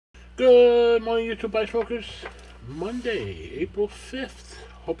Good morning, YouTube Bike Smokers. Monday, April 5th.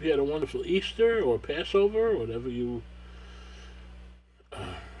 Hope you had a wonderful Easter or Passover, or whatever you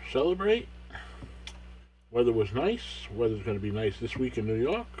celebrate. Weather was nice. Weather's going to be nice this week in New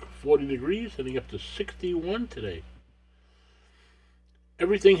York. 40 degrees, heading up to 61 today.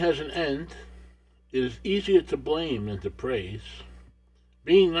 Everything has an end. It is easier to blame than to praise.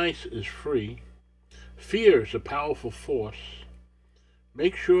 Being nice is free. Fear is a powerful force.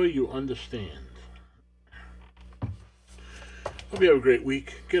 Make sure you understand. Hope you have a great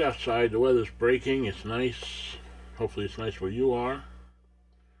week. Get outside. The weather's breaking. It's nice. Hopefully it's nice where you are.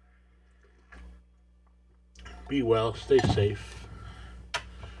 Be well. Stay safe.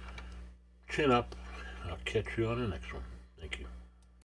 Chin up. I'll catch you on the next one.